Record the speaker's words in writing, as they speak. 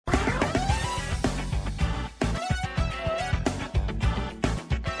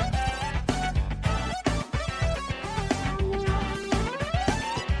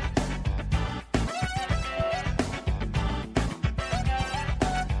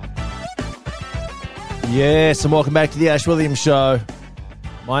Yes, and welcome back to the Ash Williams Show.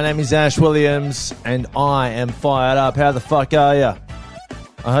 My name is Ash Williams, and I am fired up. How the fuck are you?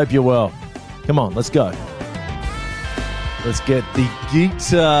 I hope you're well. Come on, let's go. Let's get the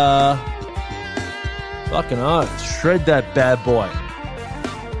guitar. Fucking oath. Shred that bad boy.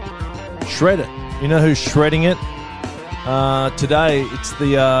 Shred it. You know who's shredding it? Today, it's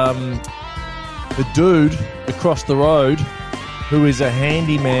the dude across the road who is a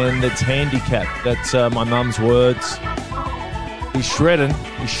handyman that's handicapped. That's my mum's words. He's shredding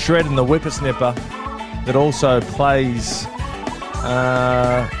the whippersnipper that also plays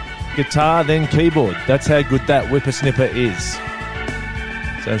guitar, then keyboard. That's how good that whippersnipper is.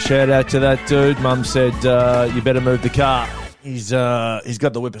 So shout out to that dude. Mum said, you better move the car. He's got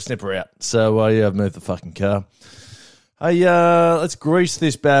the whippersnipper out. So yeah, I've moved the fucking car. Hey, let's grease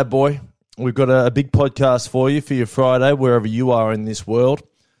this bad boy. We've got a big podcast for you for your Friday, wherever you are in this world.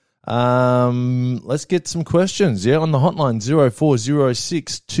 Let's get some questions, on the hotline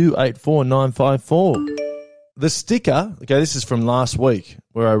 0406 284 954. The sticker, okay, this is from last week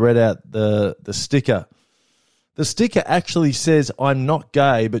where I read out the sticker. The sticker actually says, I'm not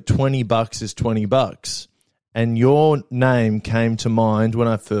gay, but $20 is $20. And your name came to mind when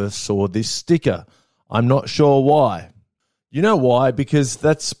I first saw this sticker. I'm not sure why. You know why? Because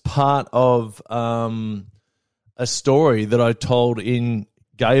that's part of a story that I told in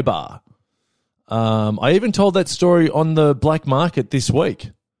Gay Bar. I even told that story on the Black Market this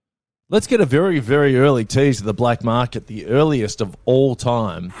week. Let's get a very, very early tease of the Black Market, the earliest of all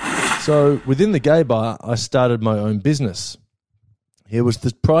time. So within the Gay Bar, I started my own business. Here was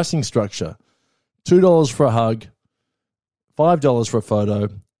the pricing structure. $2 for a hug, $5 for a photo,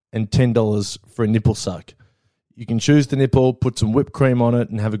 and $10 for a nipple suck. You can choose the nipple, put some whipped cream on it,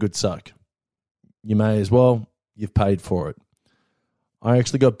 and have a good suck. You may as well. You've paid for it. I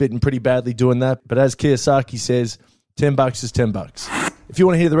actually got bitten pretty badly doing that, but as Kiyosaki says, $10 is $10. If you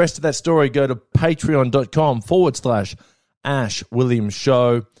want to hear the rest of that story, go to patreon.com/Ash Williams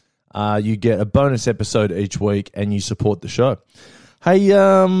Show. You get a bonus episode each week, and you support the show. Hey,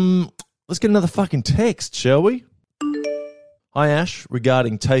 let's get another fucking text, shall we? Hi, Ash.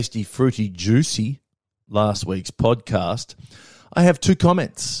 Regarding Tasty Fruity Juicy, last week's podcast, I have two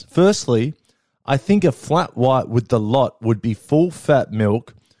comments. Firstly, I think a flat white with the lot would be full fat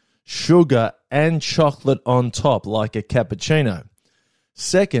milk, sugar, and chocolate on top like a cappuccino.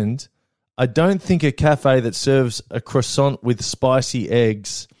 Second, I don't think a cafe that serves a croissant with spicy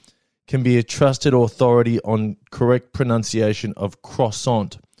eggs can be a trusted authority on correct pronunciation of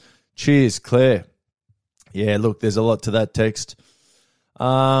croissant. Cheers, Claire. Yeah, look, there's a lot to that text.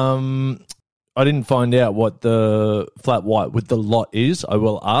 I didn't find out what the flat white with the lot is. I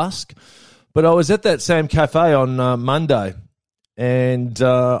will ask. But I was at that same cafe on Monday, and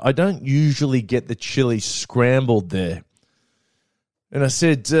I don't usually get the chili scrambled there. And I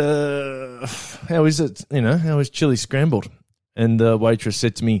said, how is it? How is chili scrambled? And the waitress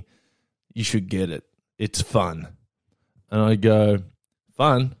said to me, you should get it. It's fun. And I go,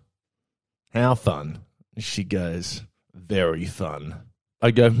 fun? How fun? She goes, very fun.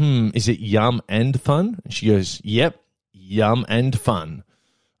 I go, is it yum and fun? And she goes, yep, yum and fun.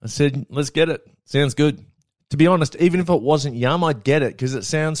 I said, let's get it. Sounds good. To be honest, even if it wasn't yum, I'd get it because it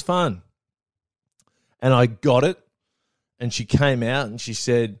sounds fun. And I got it. And she came out and she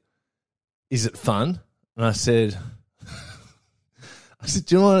said, is it fun? And I said, do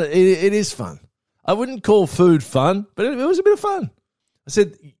you know what? It is fun. I wouldn't call food fun, but it was a bit of fun. I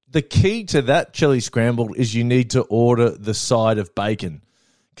said, the key to that chili scrambled is you need to order the side of bacon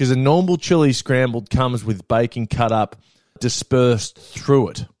because a normal chili scrambled comes with bacon cut up, dispersed through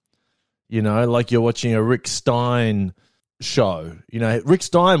it. Like you're watching a Rick Stein show. Rick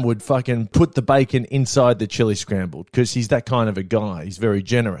Stein would fucking put the bacon inside the chili scrambled because he's that kind of a guy. He's very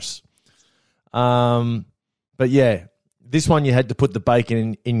generous. But yeah, this one you had to put the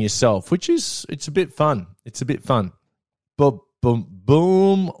bacon in yourself, it's a bit fun. It's a bit fun. But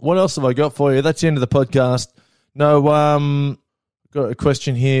boom. What else have I got for you? That's the end of the podcast. No, got a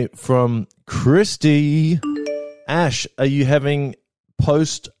question here from Christy. Ash, are you having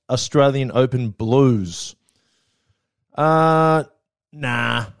post-Australian Open blues? Nah.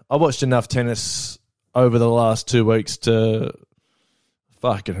 I watched enough tennis over the last 2 weeks to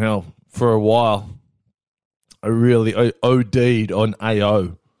fucking hell for a while. I really OD'd on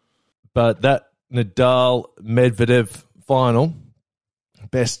AO. But that Nadal-Medvedev final,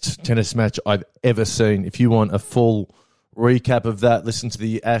 best tennis match I've ever seen. If you want a full recap of that, listen to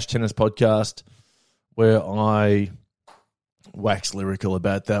the Ash Tennis podcast where I wax lyrical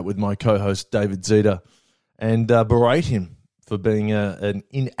about that with my co-host David Zeta and berate him for being an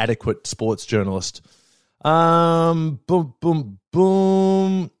inadequate sports journalist. Boom, boom,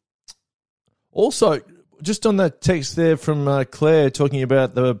 boom. Also, just on that text there from Claire talking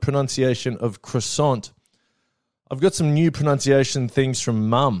about the pronunciation of croissant, I've got some new pronunciation things from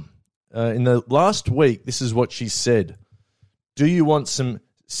Mum. In the last week, this is what she said. Do you want some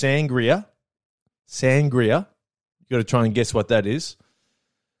sangria? Sangria. You got to try and guess what that is.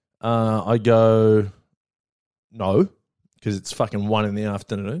 I go, no, because it's fucking 1 in the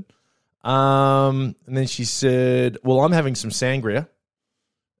afternoon. And then she said, well, I'm having some sangria,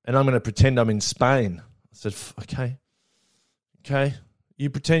 and I'm going to pretend I'm in Spain. I said, okay. You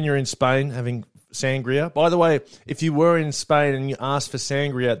pretend you're in Spain having sangria. By the way, if you were in Spain and you asked for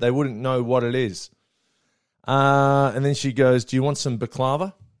sangria, they wouldn't know what it is. And then she goes, do you want some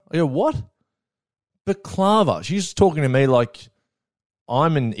baklava? I go, what? Baklava? She's talking to me like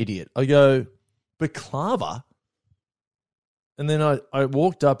I'm an idiot. I go, baklava? And then I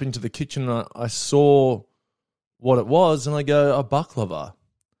walked up into the kitchen and I saw what it was, and I go, a baklava.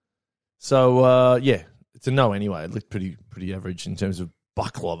 So, yeah, it's a no anyway. It looked pretty average in terms of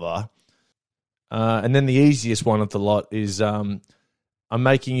baklava. And then the easiest one of the lot is I'm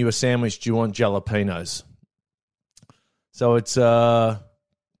making you a sandwich. Do you want jalapenos? So it's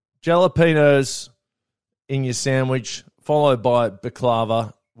jalapenos in your sandwich, followed by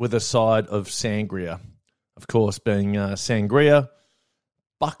baklava with a side of sangria. Of course, being sangria,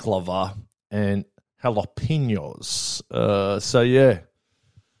 baklava, and jalapenos. So, yeah.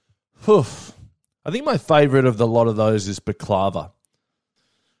 Whew. I think my favourite of the lot of those is baklava.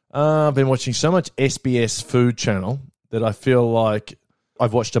 I've been watching so much SBS Food Channel that I feel like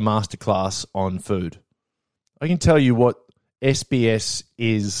I've watched a masterclass on food. I can tell you what SBS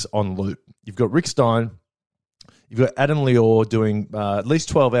is on loop. You've got Rick Stein. You've got Adam Lior doing at least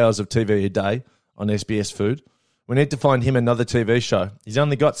 12 hours of TV a day on SBS Food. We need to find him another TV show. He's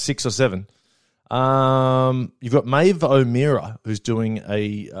only got 6 or 7. You've got Maeve O'Meara, who's doing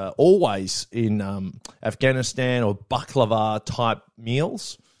always in Afghanistan or baklava type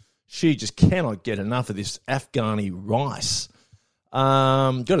meals. She just cannot get enough of this Afghani rice.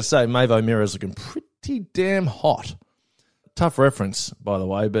 Got to say, Maeve O'Meara is looking pretty damn hot. Tough reference, by the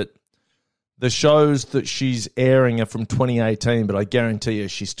way, but the shows that she's airing are from 2018, but I guarantee you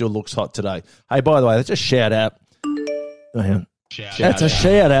she still looks hot today. Hey, by the way, that's a shout out. That's a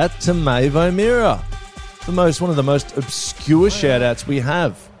shout out to Maeve O'Meara. One of the most obscure shout outs we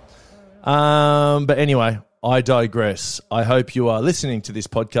have. But anyway, I digress. I hope you are listening to this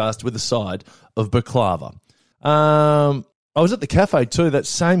podcast with a side of baklava. I was at the cafe too, that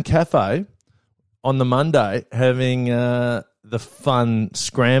same cafe on the Monday, having the fun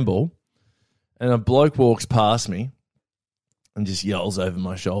scramble, and a bloke walks past me and just yells over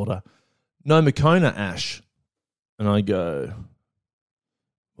my shoulder, "No Moccona, Ash." And I go,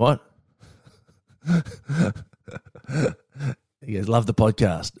 "What?" He goes, "Love the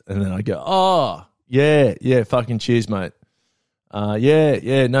podcast." And then I go, "Oh, yeah, fucking cheers, mate.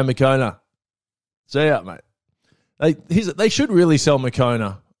 Yeah, no Moccona. See ya, mate." They should really sell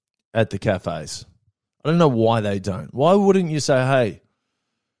Moccona at the cafes. I don't know why they don't. Why wouldn't you say, hey,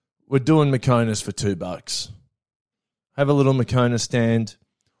 we're doing Mocconas for $2. Have a little Moccona stand,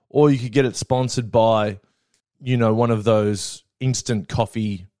 or you could get it sponsored by, one of those instant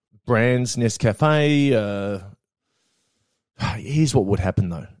coffee brands, Nescafe. Here's what would happen,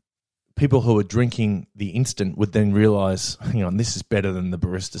 though. People who are drinking the instant would then realize, hang on, this is better than the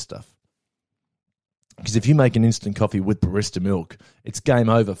barista stuff. Because if you make an instant coffee with barista milk, it's game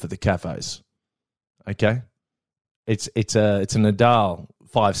over for the cafes. Okay? It's a Nadal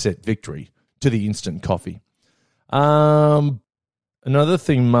 5-set victory to the instant coffee. Another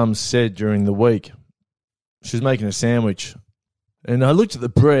thing Mum said during the week, she was making a sandwich, and I looked at the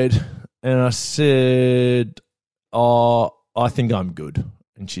bread and I said, "Oh, I think I'm good."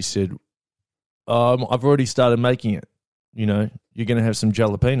 And she said, "I've already started making it. You're going to have some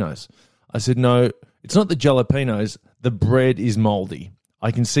jalapenos." I said, "No, it's not the jalapenos. The bread is moldy. I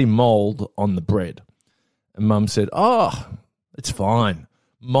can see mold on the bread." And Mum said, "Oh, it's fine.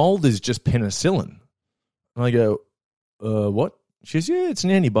 Mold is just penicillin." And I go, "What?" She says, "Yeah, it's an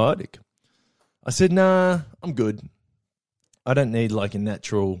antibiotic." I said, "Nah, I'm good. I don't need like a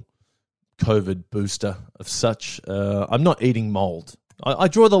natural COVID booster of such. I'm not eating mold. I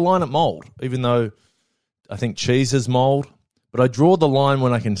draw the line at mold, even though I think cheese is mold, but I draw the line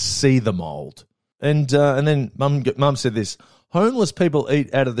when I can see the mold." And then Mum said this: "Homeless people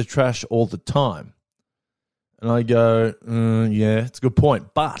eat out of the trash all the time." And I go, "Yeah, it's a good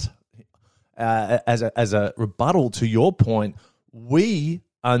point." But as a rebuttal to your point, we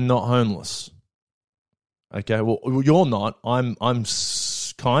are not homeless. Okay, well, you're not. I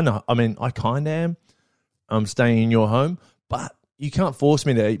kind of am. I'm staying in your home, but you can't force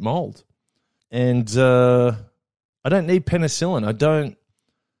me to eat mold. And I don't need penicillin. I don't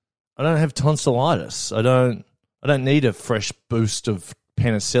have tonsillitis. I don't need a fresh boost of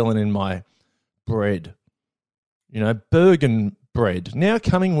penicillin in my bread. Bergen bread now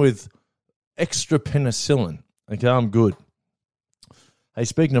coming with extra penicillin. Okay, I'm good. Hey,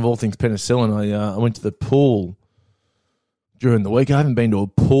 speaking of all things penicillin, I went to the pool during the week. I haven't been to a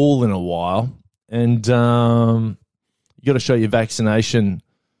pool in a while, and you got to show your vaccination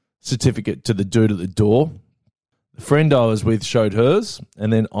certificate to the dude at the door. The friend I was with showed hers,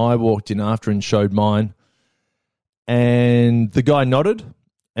 and then I walked in after and showed mine. And the guy nodded,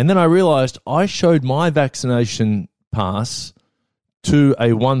 and then I realised I showed my vaccination pass to a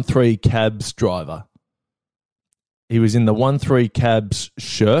 1-3 cabs driver. He was in the 1-3 cabs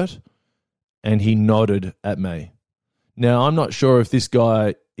shirt, and he nodded at me. Now, I'm not sure if this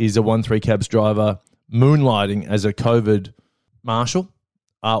guy is a 1-3 cabs driver moonlighting as a COVID marshal,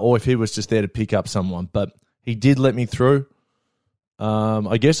 or if he was just there to pick up someone, but he did let me through.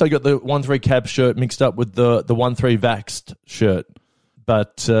 I guess I got the 1-3 cab shirt mixed up with the 1-3 vaxxed shirt.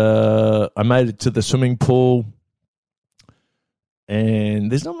 But I made it to the swimming pool,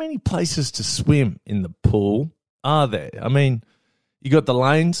 and there's not many places to swim in the pool, are there? I mean, you got the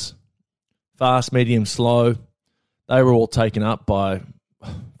lanes, fast, medium, slow. They were all taken up by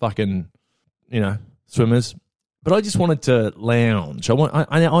fucking, swimmers. But I just wanted to lounge.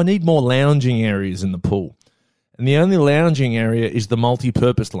 I need more lounging areas in the pool. And the only lounging area is the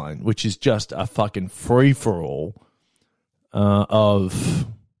multi-purpose lane, which is just a fucking free-for-all in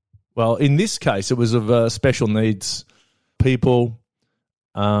this case, it was of special needs people,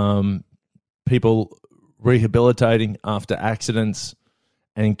 people rehabilitating after accidents,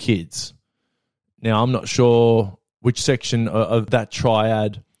 and kids. Now, I'm not sure which section of that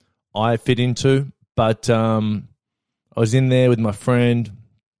triad I fit into, but I was in there with my friend,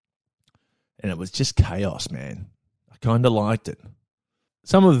 and it was just chaos, man. I kind of liked it.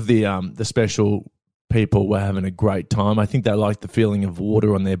 Some of the special people were having a great time. I think they liked the feeling of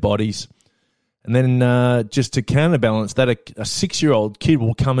water on their bodies. And then just to counterbalance that, a 6-year-old kid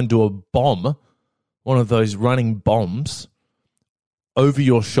will come and do a bomb, one of those running bombs, over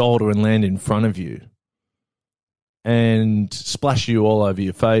your shoulder and land in front of you and splash you all over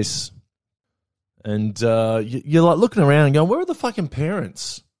your face. And you're like looking around and going, where are the fucking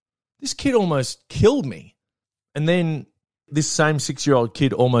parents? This kid almost killed me. And then this same 6-year-old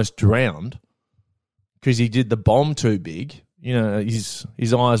kid almost drowned because he did the bomb too big. His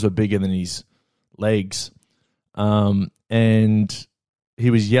eyes were bigger than his legs. And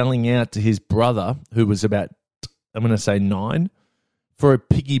he was yelling out to his brother, who was about, I'm going to say 9, for a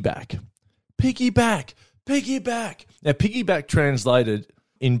piggyback. Piggyback, piggyback. Now, piggyback translated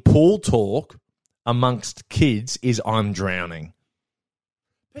in pool talk amongst kids is I'm drowning.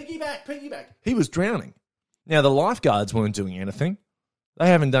 Piggyback, piggyback. He was drowning. Now, the lifeguards weren't doing anything. They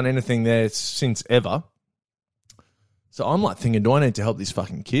haven't done anything there since ever. So I'm like thinking, do I need to help this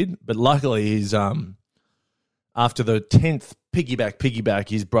fucking kid? But luckily, he's after the 10th piggyback,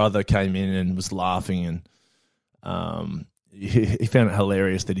 his brother came in and was laughing, and he found it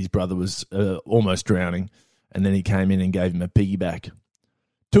hilarious that his brother was almost drowning, and then he came in and gave him a piggyback.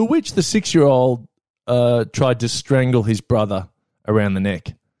 To which the 6-year-old tried to strangle his brother around the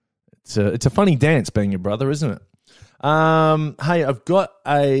neck. It's a funny dance being your brother, isn't it? Hey, I've got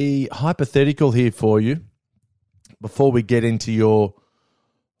a hypothetical here for you. Before we get into your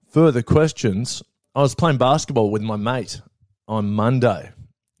further questions, I was playing basketball with my mate on Monday,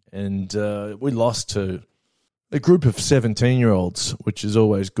 and we lost to a group of 17-year-olds, which is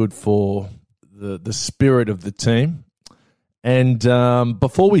always good for the spirit of the team. And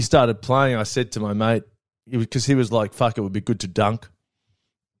before we started playing, I said to my mate, because he was like, fuck, it would be good to dunk.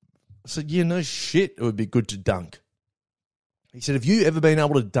 I said, yeah, no shit, it would be good to dunk. He said, have you ever been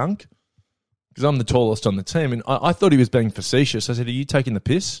able to dunk? Because I'm the tallest on the team. And I thought he was being facetious. I said, are you taking the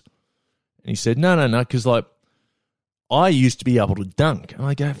piss? And he said, no, because, I used to be able to dunk. And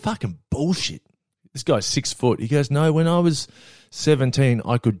I go, fucking bullshit. This guy's 6 foot. He goes, no, when I was 17,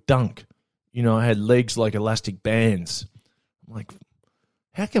 I could dunk. I had legs like elastic bands. I'm like,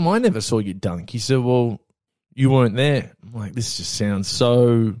 how come I never saw you dunk? He said, well, you weren't there. I'm like, this just sounds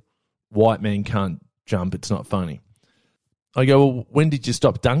so white man can't jump. It's not funny. I go, well, when did you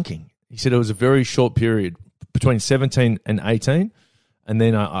stop dunking? He said it was a very short period between 17 and 18, and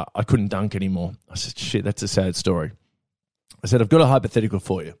then I couldn't dunk anymore. I said, shit, that's a sad story. I said, I've got a hypothetical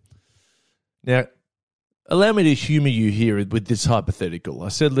for you. Now, allow me to humour you here with this hypothetical. I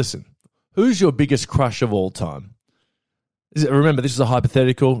said, listen, who's your biggest crush of all time? Remember, this is a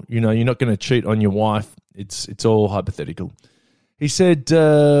hypothetical. You're not going to cheat on your wife It's all hypothetical. He said,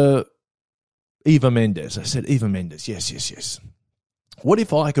 Eva Mendes. I said, Eva Mendes. Yes. What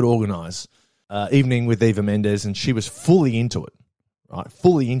if I could organise evening with Eva Mendes and she was fully into it, right?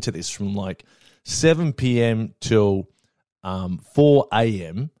 Fully into this from like 7 p.m. till 4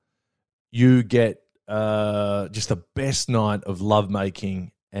 a.m. You get just the best night of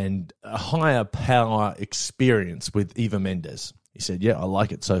lovemaking and a higher power experience with Eva Mendes. He said, yeah, I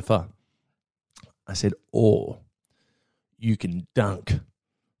like it so far. I said, or you can dunk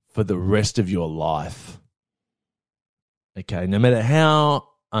for the rest of your life. Okay, no matter how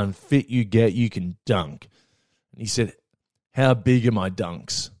unfit you get, you can dunk. And he said, how big are my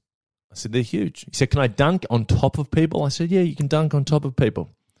dunks? I said, they're huge. He said, can I dunk on top of people? I said, yeah, you can dunk on top of people.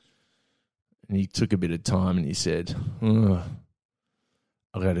 And he took a bit of time and he said,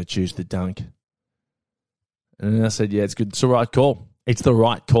 I've got to choose the dunk. And I said, yeah, it's good. It's the right call. It's the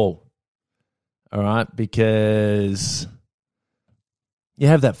right call. All right, because you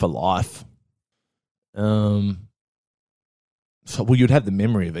have that for life. You'd have the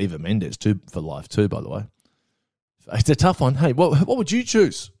memory of Eva Mendes too for life too, by the way. It's a tough one. Hey, what would you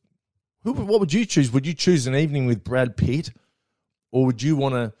choose? What would you choose? Would you choose an evening with Brad Pitt, or would you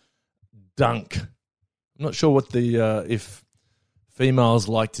want to dunk? I'm not sure what the if females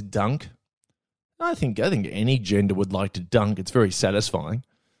like to dunk. I think any gender would like to dunk. It's very satisfying.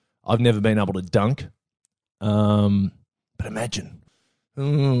 I've never been able to dunk. But imagine.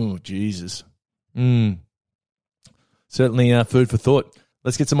 Oh, Jesus. Certainly food for thought.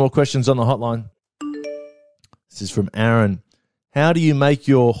 Let's get some more questions on the hotline. This is from Aaron. How do you make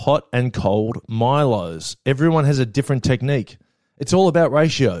your hot and cold Milos? Everyone has a different technique. It's all about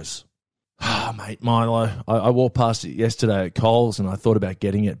ratios. Mate, Milo. I walked past it yesterday at Coles and I thought about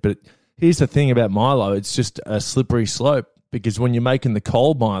getting it. But here's the thing about Milo. It's just a slippery slope. Because when you're making the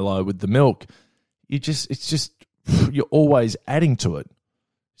cold Milo with the milk, you're always adding to it.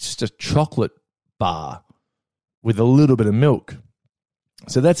 It's just a chocolate bar with a little bit of milk.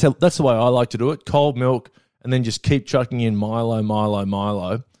 So that's the way I like to do it. Cold milk, and then just keep chucking in Milo.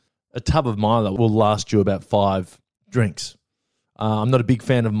 A tub of Milo will last you about 5 drinks. I'm not a big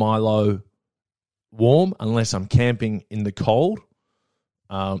fan of Milo warm unless I'm camping in the cold,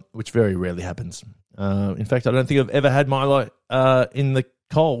 which very rarely happens. In fact, I don't think I've ever had Milo in the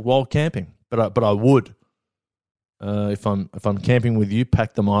cold while camping, but I would if I'm camping with you.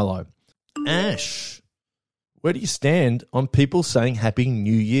 Pack the Milo. Ash, where do you stand on people saying Happy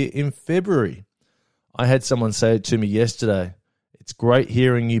New Year in February? I had someone say it to me yesterday. It's great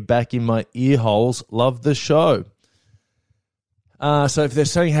hearing you back in my ear holes. Love the show. So if they're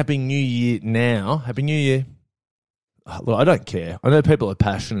saying Happy New Year now, Happy New Year. Look, I don't care. I know people are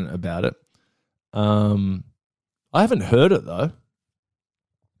passionate about it. I haven't heard it though.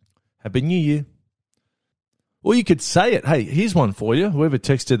 Happy New Year. Or you could say it. Hey, here's one for you. Whoever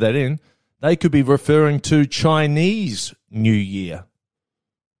texted that in, they could be referring to Chinese New Year.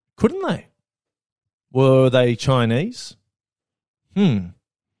 Couldn't they? Were they Chinese?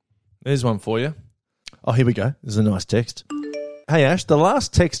 There's one for you. Oh, here we go. This is a nice text. Hey, Ash, the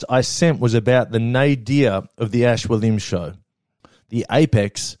last text I sent was about the nadir of the Ash Williams show. The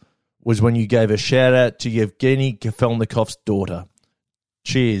apex was when you gave a shout-out to Yevgeny Kafelnikov's daughter.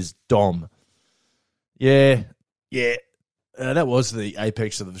 Cheers, Dom. Yeah. That was the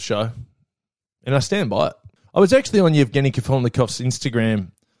apex of the show. And I stand by it. I was actually on Yevgeny Kafelnikov's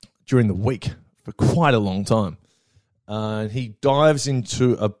Instagram during the week for quite a long time. He dives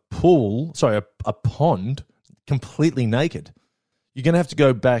into a pond, completely naked. You're going to have to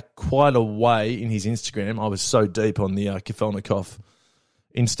go back quite a way in his Instagram. I was so deep on the Kafelnikov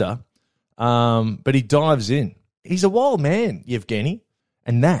Insta. But he dives in. He's a wild man, Yevgeny.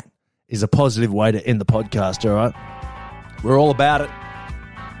 And that is a positive way to end the podcast, all right? We're all about it.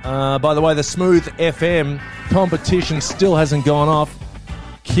 By the way, the Smooth FM competition still hasn't gone off.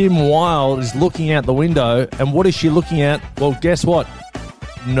 Kim Wilde is looking out the window. And what is she looking at? Well, guess what?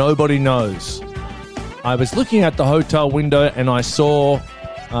 Nobody knows. I was looking at the hotel window and I saw,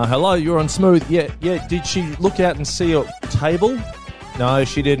 hello, you're on Smooth. Yeah. Did she look out and see a table? No,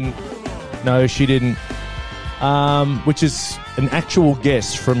 she didn't. Which is an actual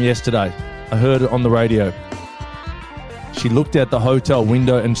guess from yesterday. I heard it on the radio. She looked out the hotel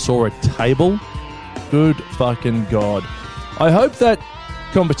window and saw a table. Good fucking God. I hope that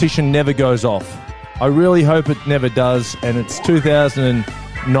competition never goes off. I really hope it never does. And it's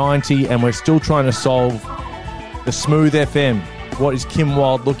 2090 and we're still trying to solve the Smooth FM. What is Kim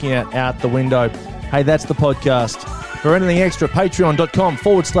Wilde looking at out the window? Hey, that's the podcast. For anything extra,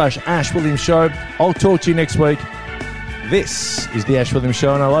 patreon.com/Ash Williams Show. I'll talk to you next week. This is the Ash Williams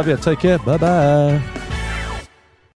Show and I love you. Take care. Bye-bye.